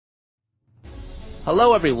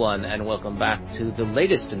Hello, everyone, and welcome back to the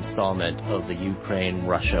latest installment of the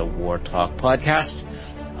Ukraine-Russia War Talk podcast.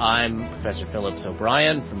 I'm Professor Phillips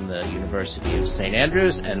O'Brien from the University of St.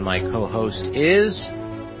 Andrews, and my co-host is...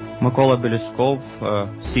 Mykola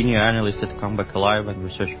Belyuskov, Senior Analyst at Comeback Alive and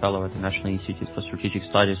Research Fellow at the National Institute for Strategic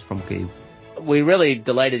Studies from Kyiv. We're really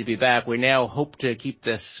delighted to be back. We now hope to keep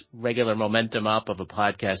this regular momentum up of a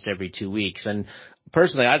podcast every 2 weeks. And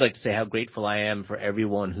personally, I'd like to say how grateful I am for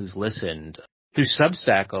everyone who's listened. Through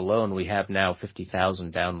Substack alone, we have now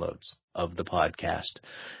 50,000 downloads of the podcast.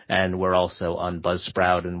 And we're also on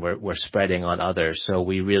Buzzsprout, and we're spreading on others. So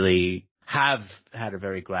we really have had a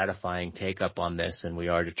very gratifying take-up on this, and we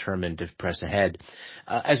are determined to press ahead.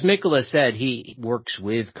 As Mykola said, he works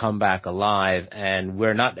with Comeback Alive, and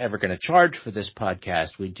we're not ever going to charge for this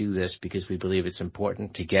podcast. We do this because we believe it's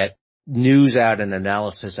important to get news out and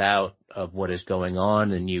analysis out of what is going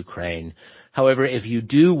on in Ukraine. However, if you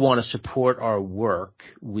do want to support our work,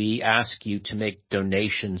 we ask you to make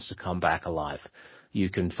donations to Comeback Alive. You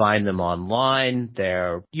can find them online.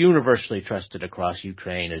 They're universally trusted across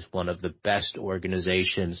Ukraine as one of the best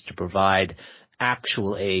organizations to provide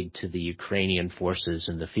actual aid to the Ukrainian forces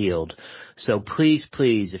in the field. So please,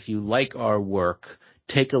 if you like our work,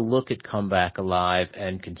 take a look at Comeback Alive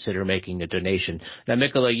and consider making a donation. Now,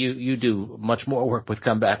 Mykola, you do much more work with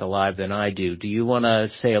Comeback Alive than I do. Do you want to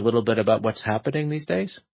say a little bit about what's happening these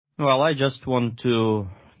days? Well, I just want to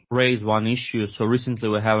raise one issue. So recently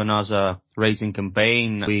we have another raising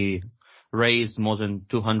campaign. We raised more than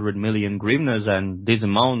 200 million hryvnias, and this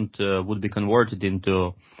amount would be converted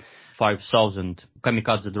into 5,000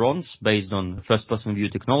 kamikaze drones based on first-person view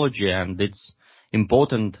technology, and it's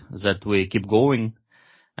important that we keep going.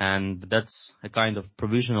 And that's a kind of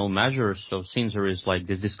provisional measure. So since there is like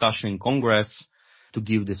this discussion in Congress to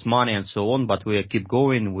give this money and so on, but we keep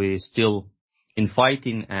going, we still in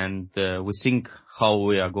fighting, and we think how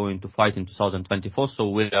we are going to fight in 2024. So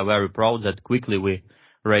we are very proud that quickly we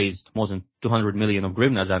raised more than 200 million of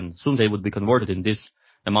hryvnias, and soon they would be converted in this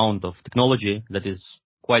amount of technology that is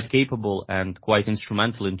quite capable and quite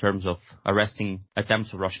instrumental in terms of arresting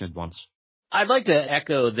attempts of Russian advance. I'd like to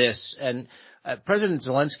echo this, and President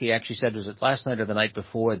Zelensky actually said, was it last night or the night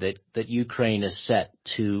before, that Ukraine is set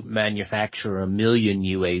to manufacture 1 million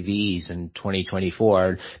UAVs in 2024.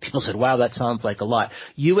 And people said, wow, that sounds like a lot.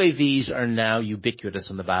 UAVs are now ubiquitous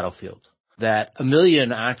on the battlefield, that 1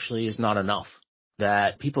 million actually is not enough,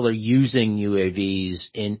 that people are using UAVs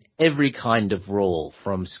in every kind of role,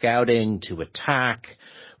 from scouting to attack.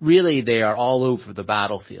 Really, they are all over the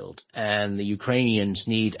battlefield, and the Ukrainians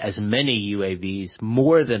need as many UAVs,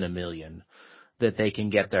 more than 1 million, that they can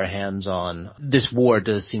get their hands on. This war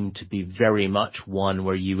does seem to be very much one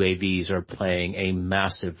where UAVs are playing a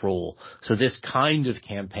massive role. So this kind of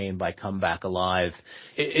campaign by Comeback Alive,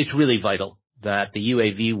 it's really vital. That the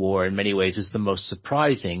UAV war in many ways is the most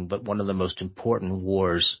surprising, but one of the most important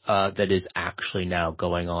wars that is actually now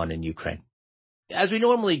going on in Ukraine. As we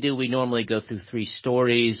normally do, we normally go through 3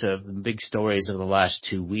 stories of the big stories of the last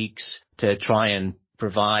 2 weeks to try and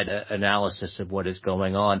provide an analysis of what is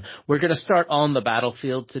going on. We're going to start on the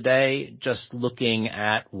battlefield today, just looking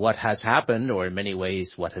at what has happened, or in many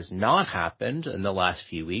ways what has not happened in the last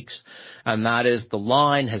few weeks. And that is, the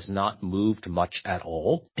line has not moved much at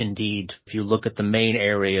all. Indeed, if you look at the main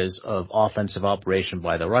areas of offensive operation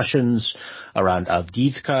by the Russians around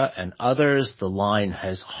Avdiivka and others, the line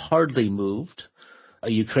has hardly moved. A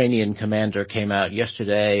Ukrainian commander came out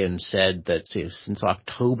yesterday and said that since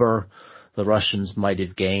October, the Russians might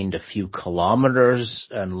have gained a few kilometers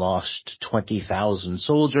and lost 20,000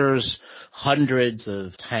 soldiers, hundreds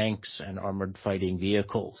of tanks and armored fighting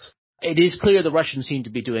vehicles. It is clear the Russians seem to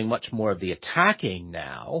be doing much more of the attacking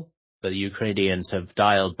now. The Ukrainians have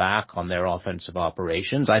dialed back on their offensive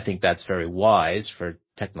operations. I think that's very wise for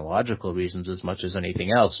technological reasons as much as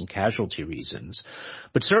anything else, and casualty reasons.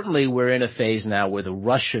 But certainly we're in a phase now where the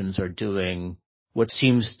Russians are doing what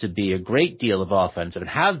seems to be a great deal of offensive, and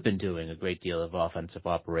have been doing a great deal of offensive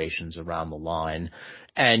operations around the line,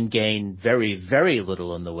 and gained very, very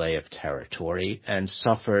little in the way of territory, and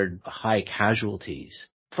suffered high casualties.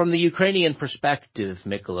 From the Ukrainian perspective,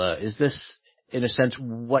 Mykola, is this, in a sense,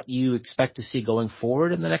 what you expect to see going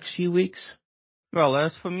forward in the next few weeks? Well,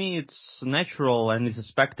 as for me, it's natural and it's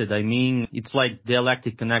expected. I mean, it's like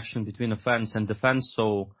dialectic connection between offense and defense.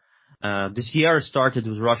 So this year started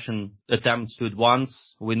with Russian attempts to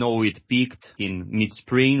advance. We know it peaked in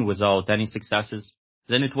mid-spring without any successes.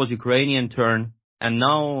 Then it was Ukrainian turn, and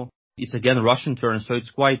now it's again Russian turn. So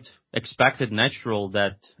it's quite expected, natural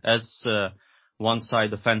that as one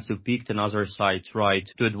side offensive peaked, another side tried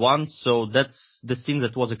to advance. So that's the scene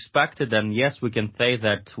that was expected. And yes, we can say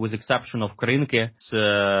that with exception of Krynki,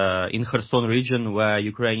 in Kherson region, where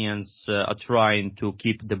Ukrainians are trying to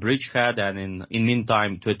keep the bridgehead and in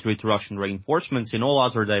meantime to treat Russian reinforcements in all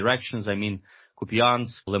other directions. I mean,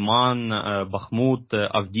 Kupiansk, Liman, Bakhmut,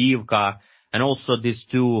 Avdiivka, and also these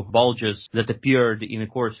two bulges that appeared in the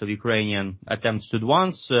course of Ukrainian attempts to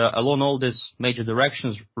advance. Along all these major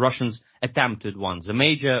directions, Russians attempt to advance. The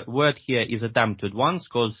major word here is attempt to advance,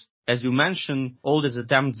 because, as you mentioned, all these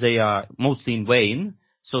attempts, they are mostly in vain.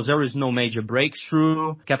 So there is no major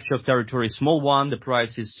breakthrough. Capture of territory is small one. The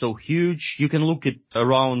price is so huge. You can look at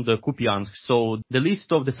around Kupiansk. So the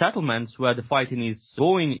list of the settlements where the fighting is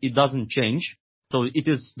going, it doesn't change. So it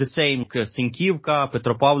is the same Sinkivka,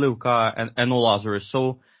 Petropavlivka, and all others.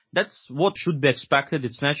 So that's what should be expected.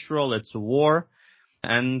 It's natural. It's a war.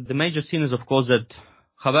 And the major scene is, of course, that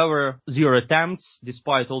however, zero attempts,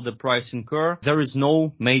 despite all the price incur, there is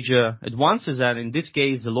no major advances. And in this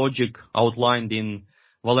case, the logic outlined in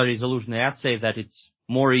Valery Zaluzhny's essay that it's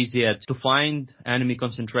more easier to find enemy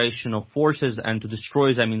concentration of forces and to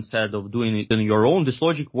destroy them instead of doing it on your own. This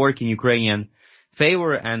logic works in Ukrainian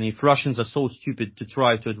favor, and if Russians are so stupid to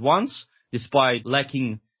try to advance, despite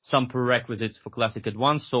lacking some prerequisites for classic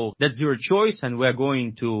advance, so that's your choice, and we're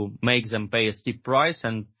going to make them pay a steep price,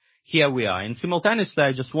 and here we are. And simultaneously,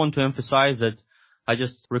 I just want to emphasize that I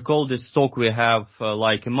just recall this talk we have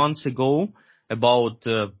like a month ago about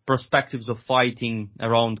perspectives of fighting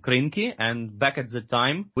around Krynki, and back at the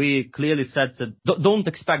time, we clearly said that don't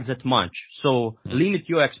expect that much, so limit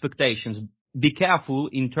your expectations. Be careful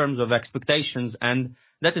in terms of expectations, and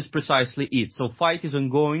that is precisely it. So fight is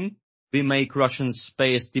ongoing. We make Russians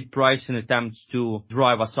pay a steep price in attempts to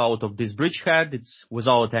drive us out of this bridgehead. It's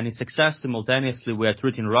without any success. Simultaneously, we are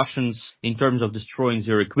treating Russians in terms of destroying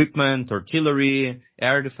their equipment, artillery,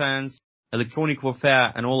 air defense, electronic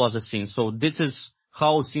warfare, and all other things. So this is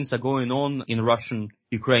how things are going on in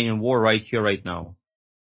Russian-Ukrainian war right here, right now.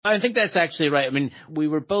 I think that's actually right. I mean, we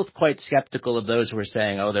were both quite skeptical of those who were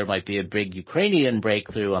saying, oh, there might be a big Ukrainian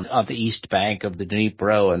breakthrough on the east bank of the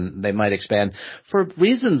Dnipro, and they might expand. For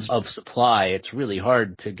reasons of supply, it's really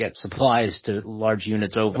hard to get supplies to large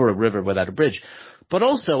units over a river without a bridge. But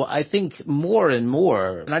also, I think more and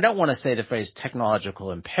more, and I don't want to say the phrase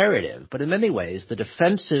technological imperative, but in many ways, the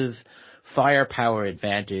defensive firepower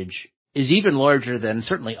advantage is even larger than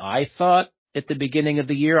certainly I thought at the beginning of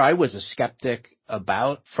the year. I was a skeptic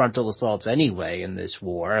about frontal assaults anyway in this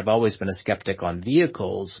war. I've always been a skeptic on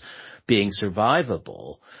vehicles being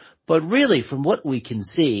survivable. But really, from what we can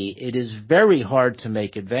see, it is very hard to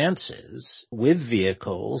make advances with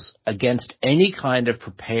vehicles against any kind of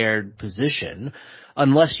prepared position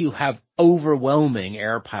unless you have overwhelming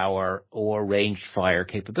air power or ranged fire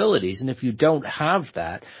capabilities. And if you don't have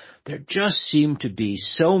that, there just seem to be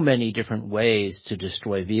so many different ways to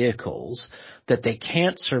destroy vehicles that they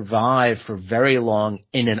can't survive for very long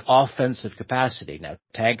in an offensive capacity. Now,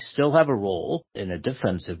 tanks still have a role in a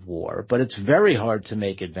defensive war, but it's very hard to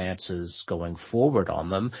make advances going forward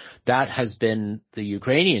on them. That has been the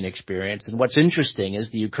Ukrainian experience. And what's interesting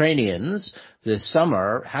is the Ukrainians this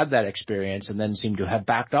summer had that experience and then seem to have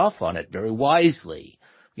backed off on it very wisely.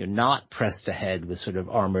 You're not pressed ahead with sort of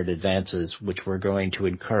armored advances, which were going to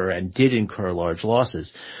incur and did incur large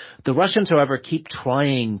losses. The Russians, however, keep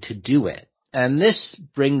trying to do it. And this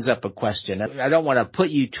brings up a question. I don't want to put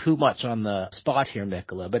you too much on the spot here,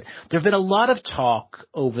 Mikola, but there have been a lot of talk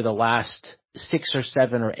over the last 6 or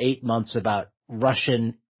 7 or 8 months about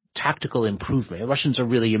Russian tactical improvement. The Russians are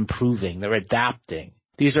really improving. They're adapting.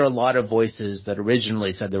 These are a lot of voices that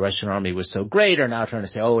originally said the Russian army was so great are now trying to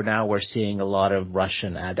say, oh, now we're seeing a lot of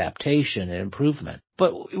Russian adaptation and improvement.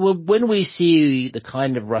 But when we see the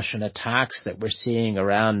kind of Russian attacks that we're seeing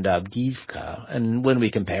around Avdiivka, and when we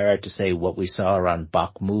compare it to, say, what we saw around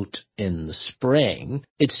Bakhmut in the spring,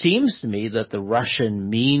 it seems to me that the Russian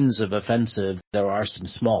means of offensive, there are some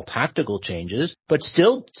small tactical changes, but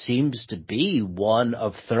still seems to be one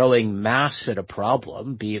of throwing mass at a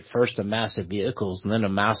problem, be it first a mass of vehicles and then a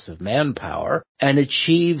mass of manpower, and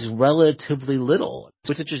achieves relatively little.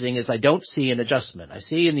 What's interesting is I don't see an adjustment. I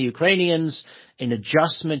see in the Ukrainians an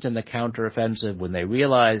adjustment in the counteroffensive when they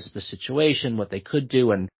realize the situation, what they could do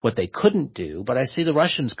and what they couldn't do. But I see the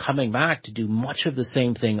Russians coming back to do much of the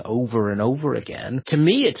same thing over and over again. To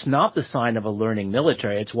me, it's not the sign of a learning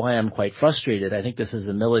military. It's why I'm quite frustrated. I think this is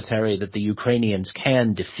a military that the Ukrainians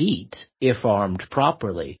can defeat if armed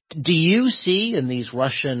properly. Do you see in these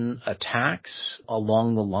Russian attacks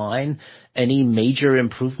along the line any major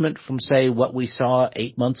improvement from, say, what we saw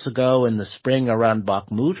 8 months ago in the spring around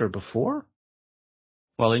Bakhmut or before?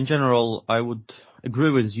 Well, in general, I would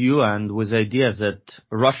agree with you and with the idea that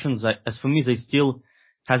Russians, as for me, they still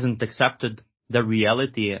hasn't accepted the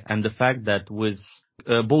reality and the fact that with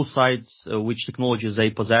both sides, which technologies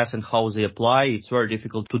they possess and how they apply, it's very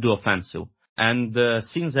difficult to do offensive. And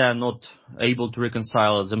since they are not able to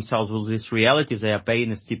reconcile themselves with this reality, they are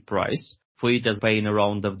paying a steep price for it as paying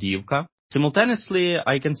around Avdiivka. Simultaneously,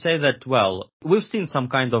 I can say that, well, we've seen some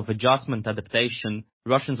kind of adjustment, adaptation.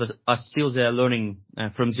 Russians are still there learning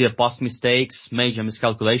from their past mistakes, major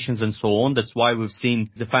miscalculations and so on. That's why we've seen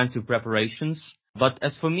defensive preparations. But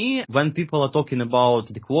as for me, when people are talking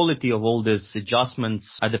about the quality of all these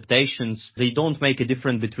adjustments, adaptations, they don't make a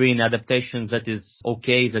difference between adaptations that is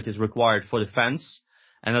okay, that is required for defense,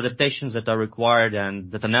 and adaptations that are required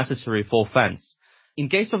and that are necessary for offense. In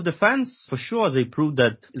case of defense, for sure, they prove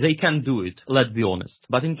that they can do it, let's be honest.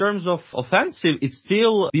 But in terms of offensive, it's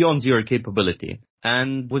still beyond their capability.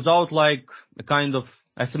 And without like a kind of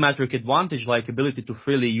asymmetric advantage, like ability to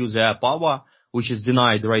freely use air power, which is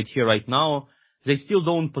denied right here, right now, they still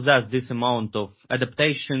don't possess this amount of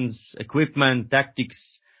adaptations, equipment,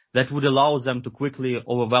 tactics that would allow them to quickly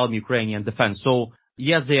overwhelm Ukrainian defense. So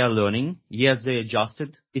yes, they are learning. Yes, they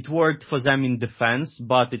adjusted. It worked for them in defense,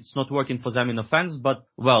 but it's not working for them in offense. But,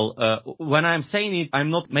 well, when I'm saying it, I'm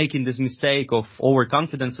not making this mistake of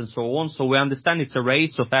overconfidence and so on. So we understand it's a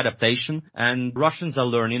race of adaptation, and Russians are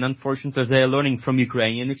learning. Unfortunately, they are learning from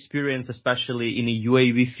Ukrainian experience, especially in the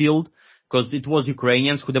UAV field, because it was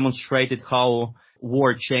Ukrainians who demonstrated how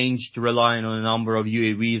war changed, relying on a number of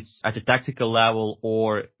UAVs at a tactical level,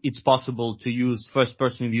 or it's possible to use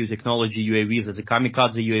first-person view technology UAVs as a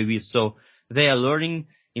kamikaze UAVs. So they are learning.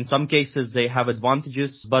 In some cases, they have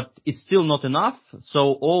advantages, but it's still not enough.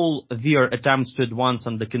 So all their attempts to advance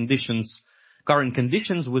under current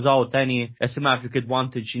conditions, without any asymmetric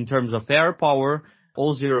advantage in terms of air power,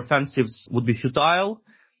 all their offensives would be futile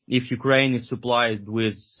if Ukraine is supplied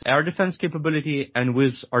with air defense capability and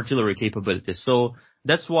with artillery capability. So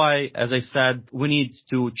that's why, as I said, we need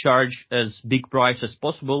to charge as big price as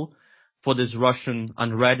possible for this Russian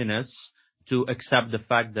unreadiness to accept the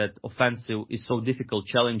fact that offensive is so difficult,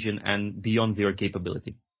 challenging, and beyond their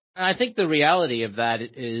capability. I think the reality of that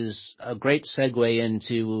is a great segue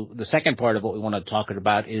into the second part of what we want to talk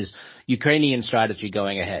about is Ukrainian strategy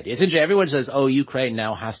going ahead. Essentially, everyone says, oh, Ukraine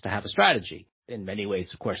now has to have a strategy. In many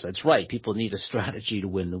ways, of course, that's right. People need a strategy to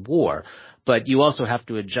win the war. But you also have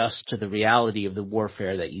to adjust to the reality of the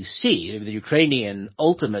warfare that you see. The Ukrainian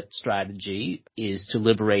ultimate strategy is to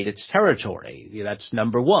liberate its territory. That's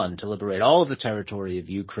number one, to liberate all of the territory of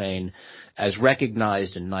Ukraine as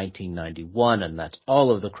recognized in 1991, and that's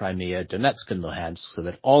all of the Crimea, Donetsk, and Luhansk, so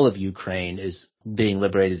that all of Ukraine is being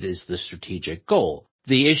liberated is the strategic goal.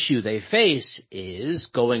 The issue they face is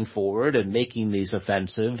going forward and making these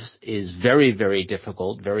offensives is very, very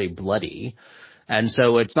difficult, very bloody. And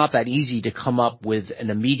so it's not that easy to come up with an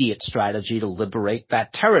immediate strategy to liberate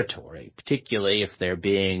that territory, particularly if they're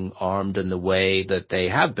being armed in the way that they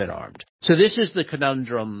have been armed. So this is the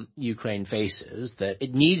conundrum Ukraine faces, that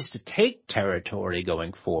it needs to take territory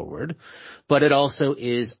going forward, but it also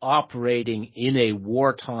is operating in a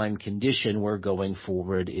wartime condition where going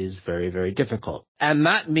forward is very, very difficult. And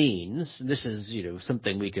that means, this is,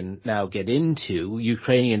 something we can now get into,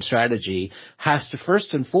 Ukrainian strategy has to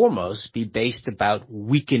first and foremost be based about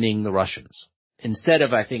weakening the Russians. Instead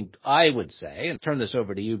of, I would say, and turn this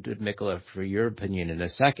over to you, Mikola, for your opinion in a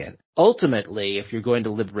second, ultimately, if you're going to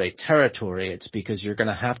liberate territory, it's because you're going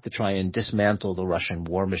to have to try and dismantle the Russian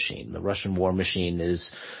war machine. The Russian war machine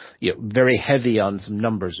is very heavy on some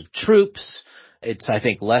numbers of troops. It's,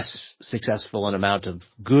 less successful in amount of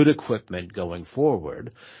good equipment going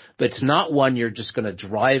forward, but it's not one you're just going to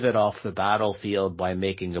drive it off the battlefield by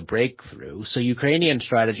making a breakthrough. So Ukrainian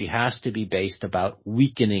strategy has to be based about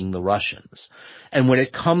weakening the Russians. And when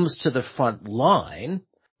it comes to the front line,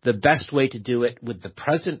 the best way to do it with the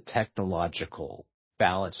present technological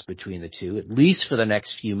balance between the two, at least for the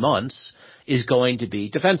next few months, is going to be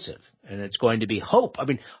defensive. And it's going to be hope.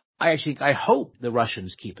 I hope the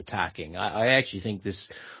Russians keep attacking. I actually think this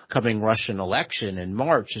coming Russian election in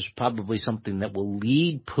March is probably something that will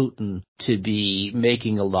lead Putin to be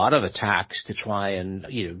making a lot of attacks to try and,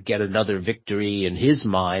 get another victory in his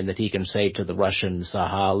mind that he can say to the Russians,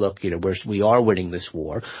 look, we are winning this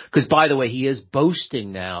war. Because, by the way, he is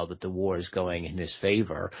boasting now that the war is going in his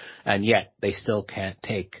favor, and yet they still can't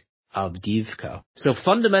take Avdiivka. So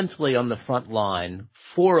fundamentally on the front line,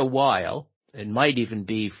 for a while, it might even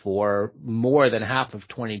be for more than half of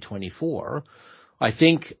 2024, I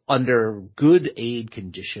think under good aid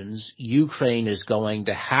conditions, Ukraine is going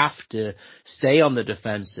to have to stay on the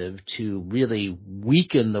defensive to really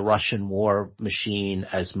weaken the Russian war machine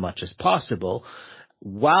as much as possible,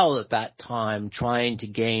 while at that time trying to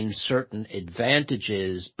gain certain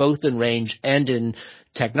advantages, both in range and in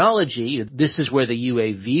technology. This is where the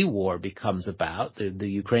UAV war becomes about. The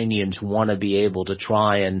Ukrainians want to be able to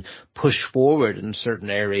try and push forward in certain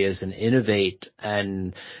areas and innovate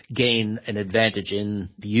and gain an advantage in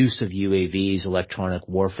the use of UAVs, electronic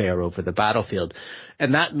warfare over the battlefield.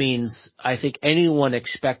 And that means, I think, anyone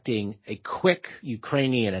expecting a quick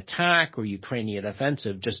Ukrainian attack or Ukrainian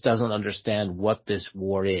offensive just doesn't understand what this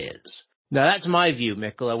war is. Now, that's my view,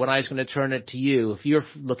 Mykola. When I was going to turn it to you, if you're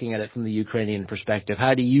looking at it from the Ukrainian perspective,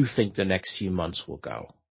 how do you think the next few months will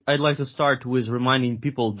go? I'd like to start with reminding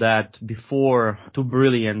people that before two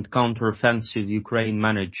brilliant counteroffensive Ukraine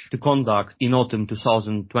managed to conduct in autumn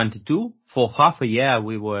 2022, for half a year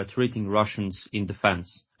we were treating Russians in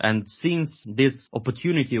defense. And since this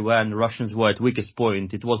opportunity when Russians were at weakest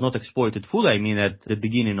point, it was not exploited fully, at the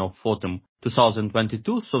beginning of autumn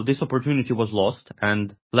 2022, so this opportunity was lost.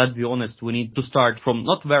 And let's be honest, we need to start from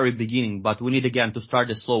not very beginning, but we need again to start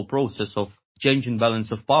a slow process of changing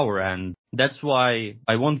balance of power. And that's why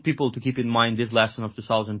I want people to keep in mind this lesson of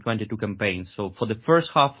 2022 campaign. So for the first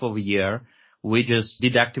half of a year, we just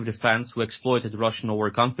did active defense, we exploited Russian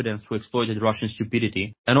overconfidence, we exploited Russian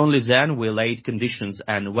stupidity, and only then we laid conditions,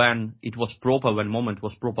 and when it was proper, when moment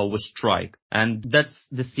was proper, we strike. And that's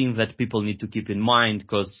the thing that people need to keep in mind,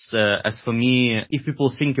 because as for me, if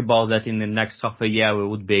people think about that in the next half a year we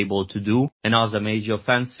would be able to do another major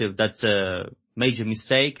offensive, that's a major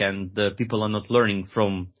mistake, and people are not learning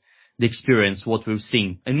from the experience, what we've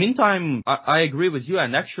seen. In the meantime, I agree with you,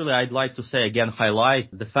 and actually I'd like to say again, highlight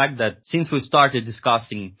the fact that since we started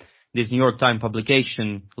discussing this New York Times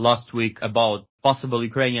publication last week about possible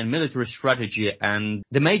Ukrainian military strategy and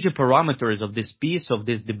the major parameters of this piece, of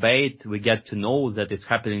this debate, we get to know that is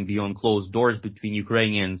happening beyond closed doors between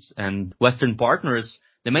Ukrainians and Western partners.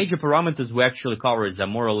 The major parameters we actually covered are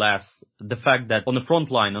more or less the fact that on the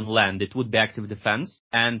front line on land, it would be active defense.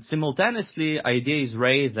 And simultaneously, idea is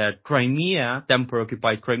raised that Crimea, temporarily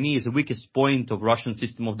occupied Crimea, is the weakest point of Russian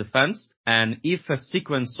system of defense. And if a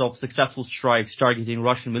sequence of successful strikes targeting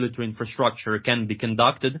Russian military infrastructure can be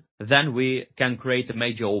conducted, then we can create a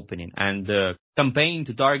major opening. And the campaign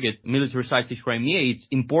to target military sites in Crimea, it's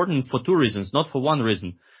important for two reasons, not for one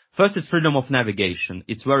reason. First, it's freedom of navigation.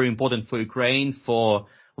 It's very important for Ukraine, for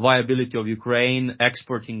viability of Ukraine,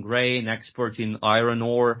 exporting grain, exporting iron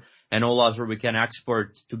ore, and all other we can export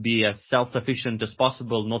to be as self-sufficient as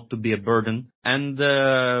possible, not to be a burden. And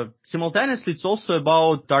simultaneously, it's also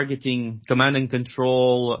about targeting command and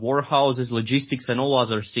control, warehouses, logistics, and all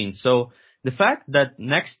other things. So the fact that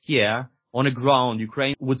next year, on the ground,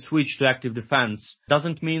 Ukraine would switch to active defense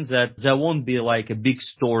doesn't mean that there won't be like a big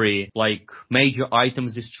story, like major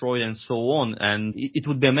items destroyed and so on. And it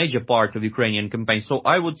would be a major part of Ukrainian campaign. So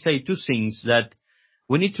I would say two things: that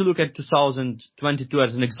we need to look at 2022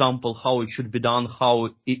 as an example, how it should be done,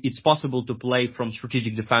 how it's possible to play from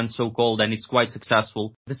strategic defense, so-called, and it's quite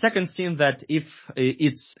successful. The second thing, that if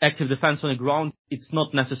it's active defense on the ground, it's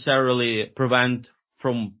not necessarily prevent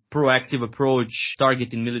from proactive approach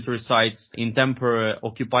targeting military sites in temporary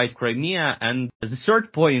occupied Crimea. And the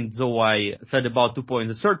third point, though I said about 2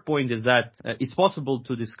 points, the third point is that it's possible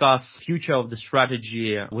to discuss future of the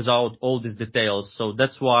strategy without all these details. So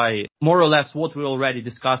that's why more or less what we already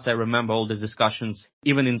discussed, I remember all these discussions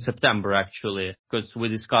even in September actually, because we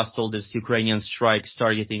discussed all these Ukrainian strikes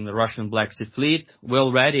targeting the Russian Black Sea Fleet. We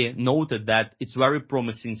already noted that it's very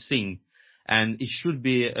promising thing, and it should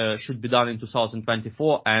be done in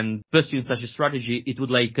 2024. And pursuing such a strategy, it would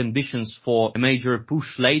lay conditions for a major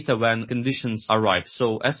push later when conditions arrive.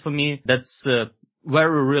 So as for me, that's a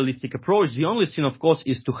very realistic approach. The only thing, of course,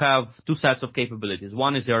 is to have two sets of capabilities.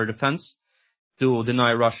 One is air defense, to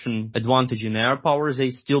deny Russian advantage in air power. They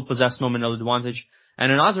still possess nominal advantage.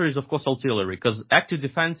 And another is, of course, artillery, because active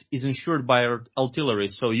defense is ensured by artillery.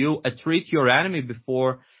 So you treat your enemy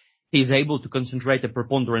before he is able to concentrate the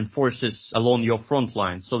preponderant forces along your front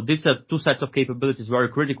line. So these are two sets of capabilities, very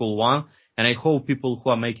critical one. And I hope people who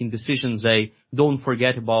are making decisions, they don't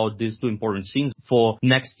forget about these two important things for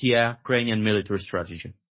next year Ukrainian military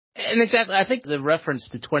strategy. And exactly, I think the reference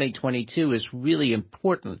to 2022 is really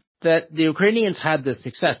important. That the Ukrainians had this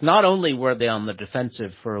success. Not only were they on the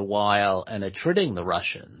defensive for a while and attriting the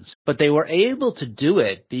Russians, But they were able to do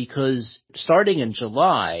it because starting in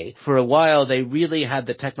July, for a while, they really had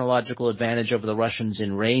the technological advantage over the Russians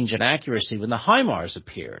in range and accuracy when the HIMARS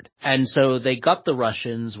appeared. And so they got the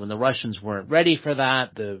Russians when the Russians weren't ready for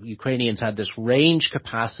that. The Ukrainians had this range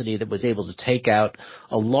capacity that was able to take out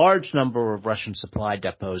a large number of Russian supply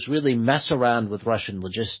depots, really mess around with Russian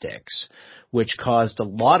logistics, which caused a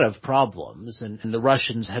lot of problems. And the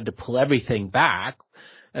Russians had to pull everything back.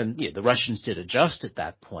 And the Russians did adjust at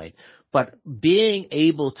that point. But being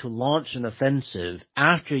able to launch an offensive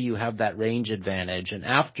after you have that range advantage and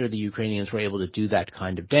after the Ukrainians were able to do that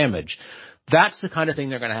kind of damage, that's the kind of thing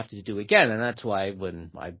they're going to have to do again. And that's why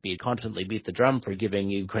when I constantly beat the drum for giving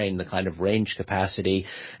Ukraine the kind of range capacity,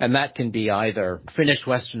 and that can be either finished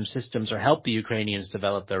Western systems or help the Ukrainians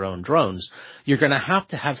develop their own drones, you're going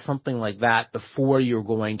to have something like that before you're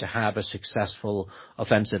going to have a successful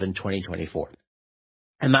offensive in 2024.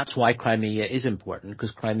 And that's why Crimea is important,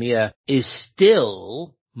 because Crimea is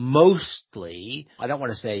still mostly, I don't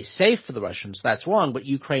want to say safe for the Russians, that's wrong, but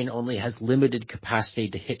Ukraine only has limited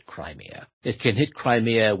capacity to hit Crimea. It can hit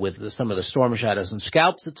Crimea with some of the Storm Shadows and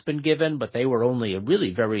Scalps it's been given, but they were only a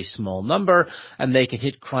really very small number, and they can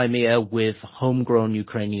hit Crimea with homegrown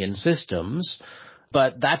Ukrainian systems,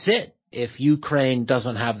 but that's it. If Ukraine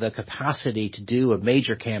doesn't have the capacity to do a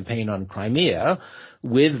major campaign on Crimea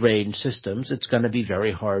with range systems, it's going to be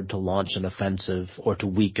very hard to launch an offensive or to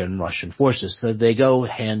weaken Russian forces. So they go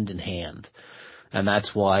hand in hand. And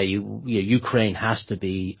that's why Ukraine has to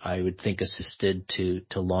be, I would think, assisted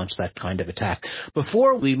to launch that kind of attack.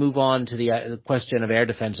 Before we move on to the question of air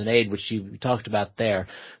defense and aid, which you talked about there,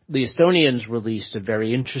 the Estonians released a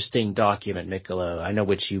very interesting document, Mikola, I know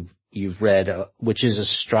which you've read, which is a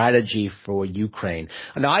strategy for Ukraine.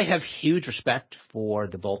 And I have huge respect for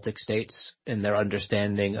the Baltic states in their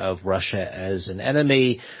understanding of Russia as an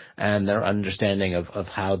enemy and their understanding of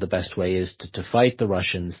how the best way is to fight the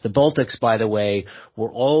Russians. The Baltics, by the way,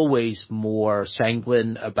 were always more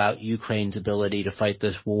sanguine about Ukraine's ability to fight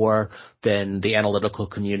this war than the analytical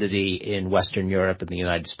community in Western Europe and the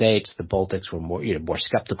United States. The Baltics were more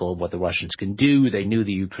skeptical of what the Russians can do. They knew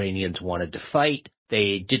the Ukrainians wanted to fight.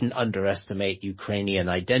 They didn't underestimate Ukrainian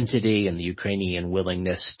identity and the Ukrainian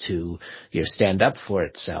willingness to stand up for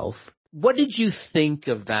itself. What did you think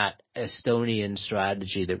of that Estonian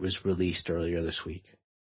strategy that was released earlier this week?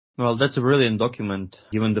 Well, that's a brilliant document,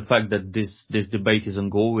 given the fact that this debate is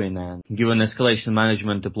ongoing and given escalation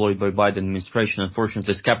management deployed by Biden administration.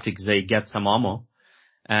 Unfortunately, skeptics, they get some ammo.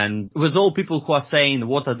 And with all people who are saying,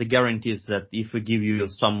 what are the guarantees that if we give you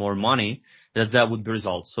some more money, that would be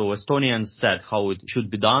results. So Estonians said how it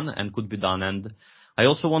should be done and could be done. And I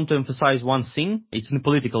also want to emphasize one thing. It's in the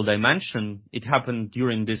political dimension. It happened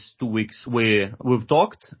during these 2 weeks we've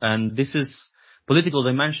talked, and this is political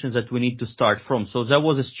dimensions that we need to start from. So there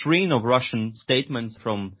was a string of Russian statements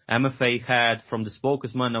from MFA head, from the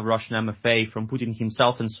spokesman of Russian MFA, from Putin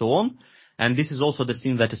himself, and so on. And this is also the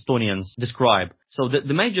thing that Estonians describe. So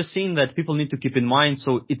the major thing that people need to keep in mind,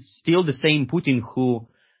 so it's still the same Putin who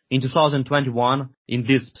in 2021, in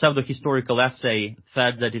this pseudo-historical essay,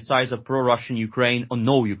 said that it's either pro-Russian Ukraine or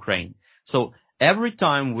no Ukraine. So every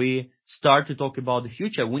time we start to talk about the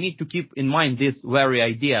future, we need to keep in mind this very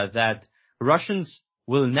idea that Russians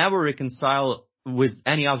will never reconcile with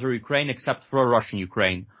any other Ukraine except pro-Russian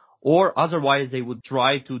Ukraine, or otherwise they would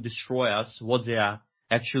try to destroy us, what they are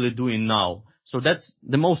actually doing now. So that's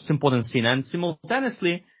the most important thing. And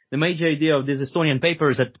simultaneously, the major idea of this Estonian paper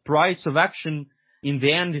is that price of action in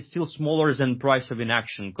the end is still smaller than price of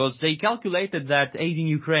inaction, because they calculated that aiding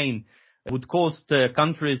Ukraine would cost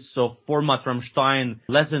countries of format Rammstein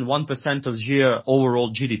less than 1% of their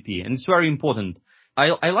overall GDP. And it's very important.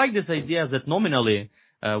 I like this idea that nominally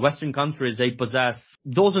Western countries, they possess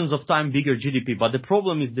dozens of times bigger GDP, but the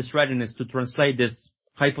problem is this readiness to translate this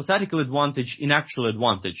hypothetical advantage in actual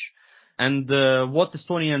advantage. And what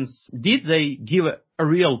Estonians did, they give a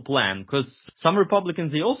real plan, because some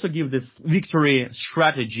Republicans, they also give this victory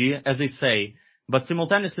strategy, as they say, but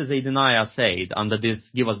simultaneously they deny us aid under this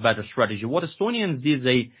give us better strategy. What Estonians did,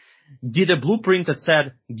 they did a blueprint that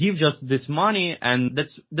said, give just this money, and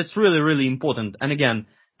that's really, really important. And again,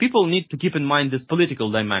 people need to keep in mind this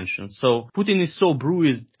political dimension. So Putin is so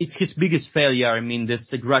bruised, it's his biggest failure, I mean, this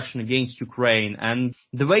aggression against Ukraine. And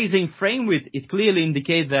the way they frame it, it clearly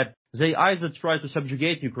indicates that they either try to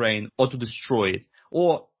subjugate Ukraine or to destroy it,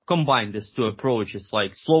 or combine these two approaches,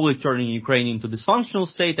 like slowly turning Ukraine into a dysfunctional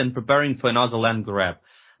state and preparing for another land grab.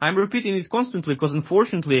 I'm repeating it constantly because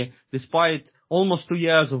unfortunately, despite almost 2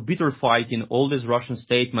 years of bitter fighting, all these Russian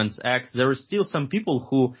statements, acts, there are still some people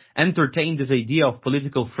who entertain this idea of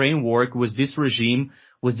political framework with this regime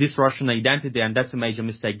with this Russian identity, and that's a major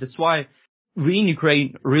mistake. That's why we in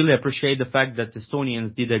Ukraine really appreciate the fact that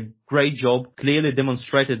Estonians did a great job, clearly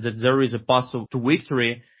demonstrated that there is a path to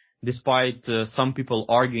victory, despite some people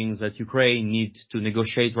arguing that Ukraine needs to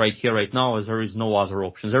negotiate right here, right now, as there is no other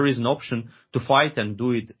option. There is an option to fight and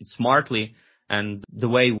do it smartly. And the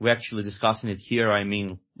way we're actually discussing it here, I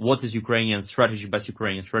mean, what is Ukrainian strategy, best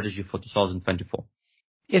Ukrainian strategy for 2024?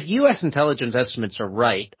 If U.S. intelligence estimates are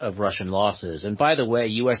right of Russian losses, and by the way,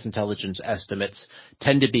 U.S. intelligence estimates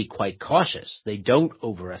tend to be quite cautious. They don't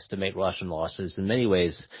overestimate Russian losses. In many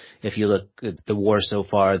ways, if you look at the war so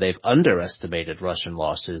far, they've underestimated Russian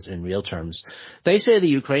losses in real terms. They say the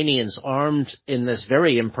Ukrainians, armed in this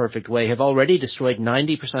very imperfect way, have already destroyed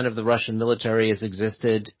 90% of the Russian military as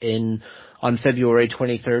existed on February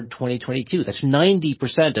 23rd, 2022. That's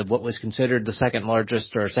 90% of what was considered the second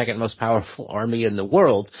largest or second most powerful army in the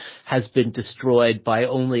world has been destroyed by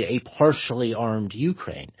only a partially armed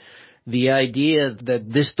Ukraine. The idea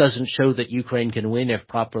that this doesn't show that Ukraine can win if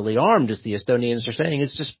properly armed, as the Estonians are saying,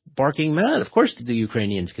 is just barking mad. Of course the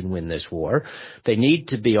Ukrainians can win this war. They need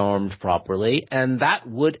to be armed properly, and that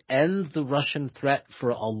would end the Russian threat for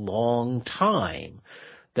a long time.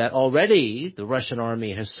 That already the Russian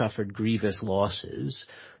army has suffered grievous losses.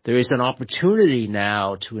 There is an opportunity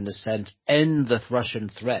now to, in a sense, end the Russian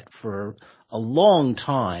threat for a long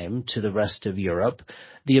time to the rest of Europe.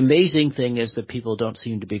 The amazing thing is that people don't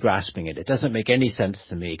seem to be grasping it. It doesn't make any sense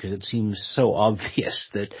to me because it seems so obvious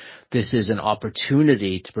that this is an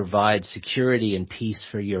opportunity to provide security and peace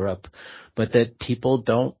for Europe, but that people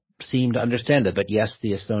don't seem to understand it. But yes,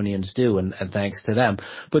 the Estonians do, and thanks to them.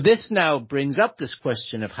 But this now brings up this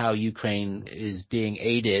question of how Ukraine is being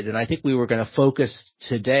aided, and I think we were going to focus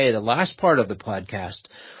today, the last part of the podcast,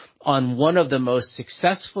 on one of the most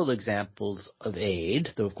successful examples of aid,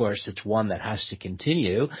 though of course it's one that has to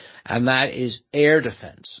continue, and that is air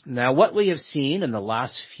defense. Now, what we have seen in the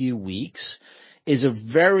last few weeks is a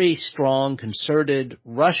very strong, concerted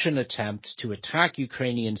Russian attempt to attack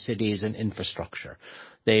Ukrainian cities and infrastructure.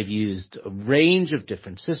 They've used a range of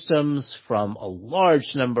different systems, from a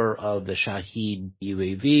large number of the Shahed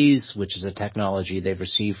UAVs, which is a technology they've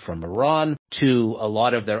received from Iran, to a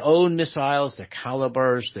lot of their own missiles, their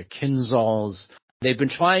Kalibrs, their Kinzhals. They've been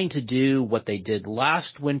trying to do what they did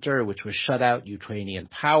last winter, which was shut out Ukrainian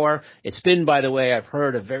power. It's been, by the way, I've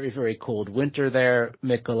heard, a very, very cold winter there,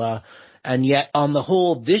 Mykola. And yet, on the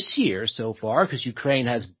whole, this year so far, because Ukraine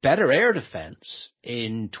has better air defense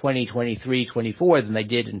in 2023-24 than they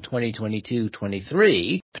did in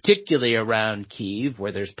 2022-23, particularly around Kyiv,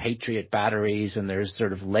 where there's Patriot batteries and there's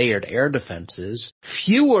sort of layered air defenses,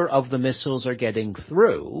 fewer of the missiles are getting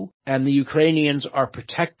through, and the Ukrainians are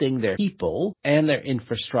protecting their people and their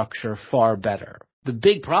infrastructure far better. The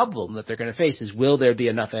big problem that they're going to face is, will there be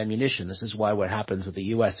enough ammunition? This is why what happens with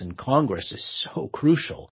the U.S. and Congress is so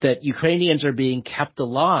crucial, that Ukrainians are being kept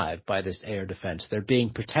alive by this air defense. They're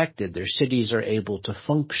being protected. Their cities are able to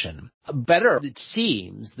function. Better, it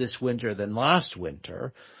seems, this winter than last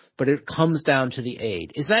winter, but it comes down to the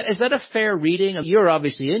aid. Is that a fair reading? You're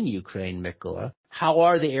obviously in Ukraine, Mykola. How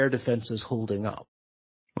are the air defenses holding up?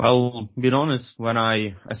 Well, being honest, when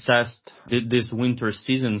I assessed this winter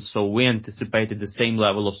season, so we anticipated the same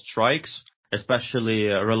level of strikes, especially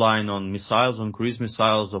relying on missiles, on cruise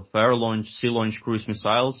missiles, of air launch, sea launch cruise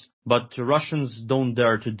missiles. But Russians don't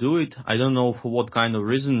dare to do it. I don't know for what kind of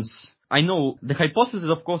reasons. I know the hypothesis,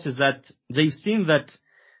 of course, is that they've seen that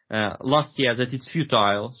last year that it's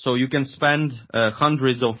futile. So you can spend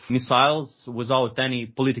hundreds of missiles without any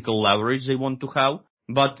political leverage they want to have.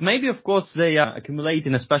 But maybe, of course, they are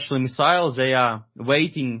accumulating, especially missiles. They are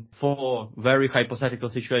waiting for very hypothetical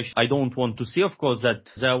situation. I don't want to see, of course, that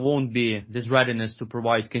there won't be this readiness to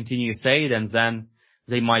provide continuous aid, and then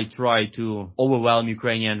they might try to overwhelm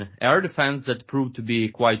Ukrainian air defense that proved to be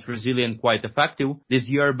quite resilient, quite effective this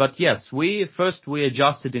year. But yes, we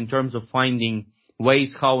adjusted in terms of finding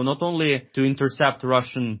ways how not only to intercept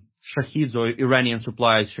Russian Shahids or Iranian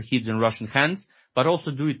supplied Shahids in Russian hands, but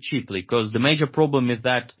also do it cheaply, because the major problem is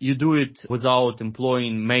that you do it without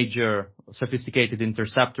employing major sophisticated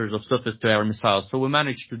interceptors of surface-to-air missiles. So we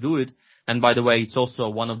managed to do it. And by the way, it's also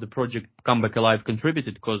one of the project Come Back Alive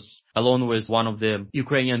contributed, because along with one of the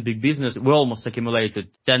Ukrainian big business, we almost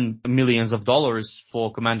accumulated $10 million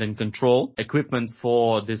for command and control equipment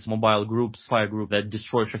for this mobile groups, fire group that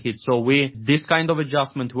destroy Shahid. So this kind of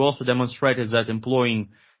adjustment, we also demonstrated that employing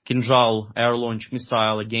Kinzhal air launch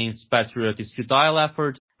missile against Patriot is futile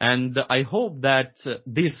effort. And I hope that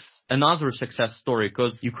this another success story,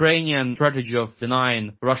 because Ukrainian strategy of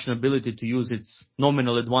denying Russian ability to use its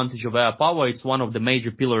nominal advantage of air power, it's one of the major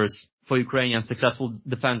pillars for Ukrainian successful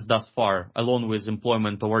defense thus far, along with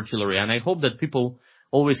employment of artillery. And I hope that people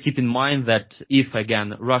always keep in mind that if,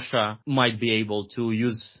 again, Russia might be able to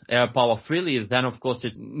use air power freely, then, of course,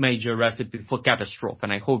 it's a major recipe for catastrophe.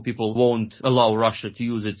 And I hope people won't allow Russia to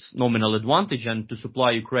use its nominal advantage and to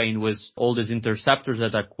supply Ukraine with all these interceptors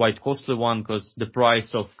that are quite costly one, because the price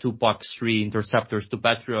of 2 PAC-3 interceptors to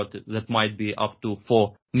Patriot, that might be up to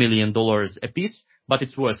 $4 million a piece. But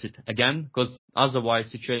it's worth it, again, because otherwise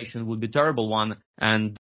situation would be a terrible one.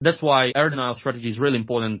 And that's why air denial strategy is really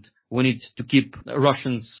important. We need to keep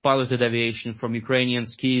Russians' piloted aviation from Ukrainian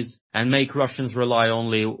skies and make Russians rely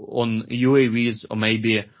only on UAVs or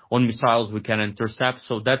maybe on missiles we can intercept.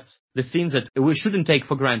 So that's the things that we shouldn't take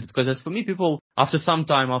for granted. Because as for me, people, after some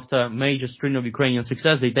time, after a major string of Ukrainian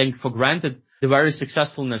success, they take for granted the very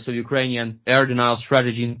successfulness of Ukrainian air denial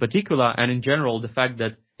strategy in particular, and in general, the fact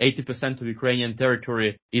that 80% of Ukrainian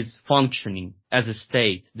territory is functioning as a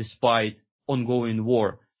state despite ongoing war.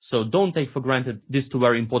 So don't take for granted this two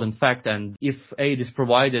very important fact. And if aid is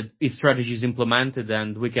provided, if strategy is implemented,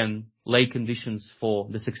 and we can lay conditions for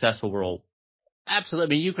the success overall.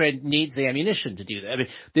 Absolutely. I mean, Ukraine needs the ammunition to do that. I mean,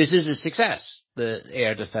 this is a success, the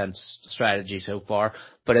air defense strategy so far,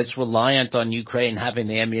 but it's reliant on Ukraine having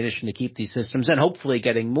the ammunition to keep these systems and hopefully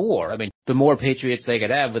getting more. I mean, the more Patriots they could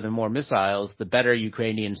have with the more missiles, the better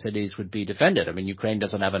Ukrainian cities would be defended. I mean, Ukraine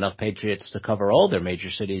doesn't have enough Patriots to cover all their major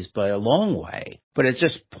cities by a long way. But it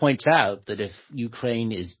just points out that if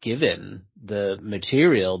Ukraine is given the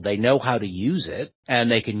material, they know how to use it, and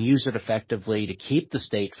they can use it effectively to keep the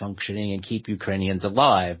state functioning and keep Ukrainians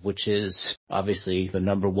alive, which is obviously the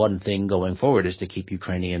number one thing going forward, is to keep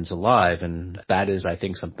Ukrainians alive. And that is, I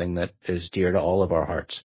think, something that is dear to all of our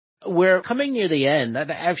hearts. We're coming near the end.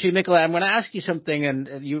 Actually, Mykola, I'm going to ask you something,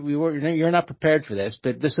 and you're not prepared for this,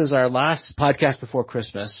 but this is our last podcast before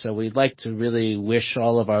Christmas, so we'd like to really wish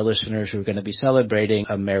all of our listeners who are going to be celebrating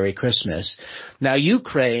a Merry Christmas. Now,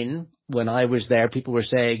 Ukraine, when I was there, people were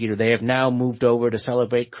saying, they have now moved over to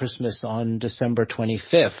celebrate Christmas on December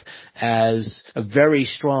 25th as a very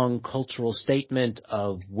strong cultural statement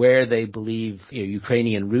of where they believe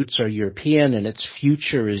Ukrainian roots are European and its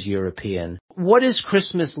future is European. What is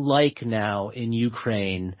Christmas like now in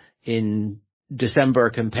Ukraine in December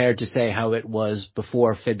compared to, say, how it was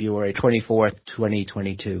before February 24th,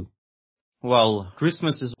 2022? Well,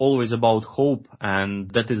 Christmas is always about hope,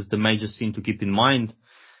 and that is the major thing to keep in mind.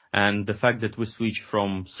 And the fact that we switch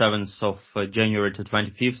from 7th of January to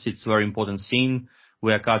 25th, it's a very important thing.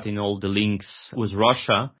 We are cutting all the links with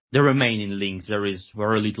Russia. The remaining links, there is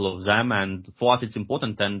very little of them. And for us, it's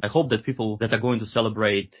important. And I hope that people that are going to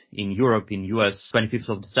celebrate in Europe, in US, 25th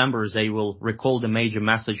of December, they will recall the major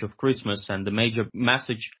message of Christmas. And the major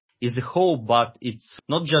message is the hope, but it's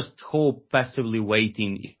not just hope passively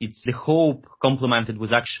waiting. It's the hope complemented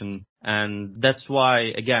with action. And that's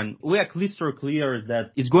why, again, we are crystal clear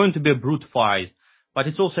that it's going to be a brute fight, but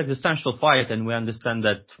it's also existential fight. And we understand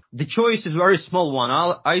that the choice is a very small one.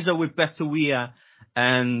 Either we persevere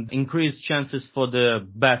and increase chances for the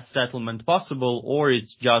best settlement possible, or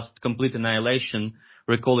it's just complete annihilation,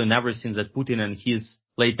 recalling everything that Putin and his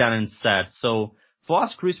lieutenants said. So for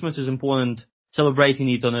us, Christmas is important. Celebrating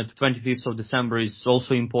it on the 25th of December is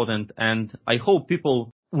also important. And I hope people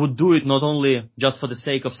would do it not only just for the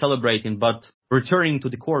sake of celebrating, but returning to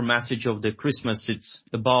the core message of the Christmas. It's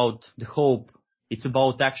about the hope. It's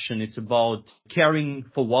about action. It's about caring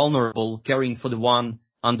for vulnerable, caring for the one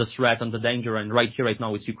under threat, under danger. And right here, right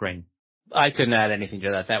now, it's Ukraine. I couldn't add anything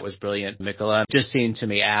to that. That was brilliant, Mykola. Just seemed to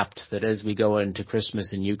me apt that as we go into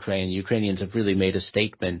Christmas in Ukraine, the Ukrainians have really made a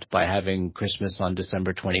statement by having Christmas on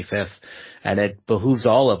December 25th. And it behooves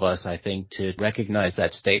all of us, I think, to recognize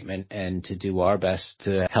that statement and to do our best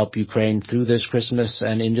to help Ukraine through this Christmas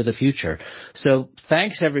and into the future. So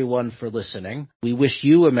thanks, everyone, for listening. We wish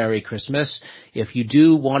you a Merry Christmas. If you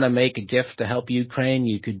do want to make a gift to help Ukraine,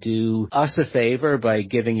 you could do us a favor by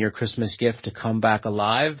giving your Christmas gift to Come Back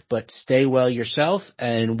Alive, but stay well yourself,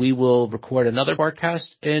 and we will record another podcast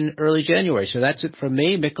in early January. So that's it from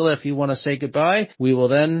me. Mykola, if you want to say goodbye, we will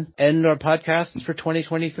then end our podcast for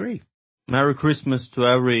 2023. Merry Christmas to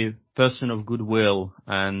every person of goodwill,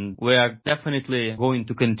 and we are definitely going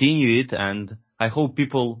to continue it, and I hope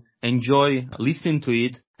people enjoy listening to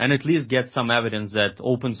it and at least get some evidence that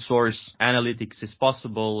open source analytics is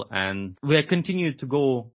possible, and we are continuing to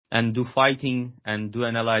go and do fighting and do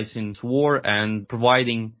analyzing war and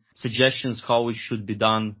providing suggestions how it should be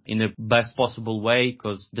done in the best possible way,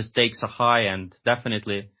 because the stakes are high. And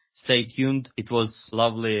definitely stay tuned. It was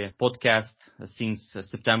lovely podcast since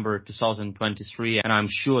September 2023, and I'm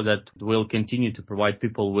sure that we'll continue to provide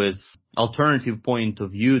people with alternative point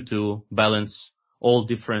of view to balance all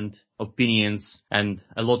different opinions and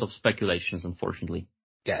a lot of speculations, unfortunately.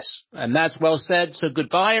 Yes, and that's well said. So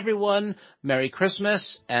goodbye, everyone. Merry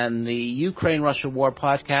Christmas. And the Ukraine-Russia War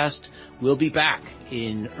podcast will be back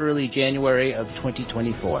in early January of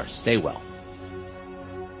 2024. Stay well.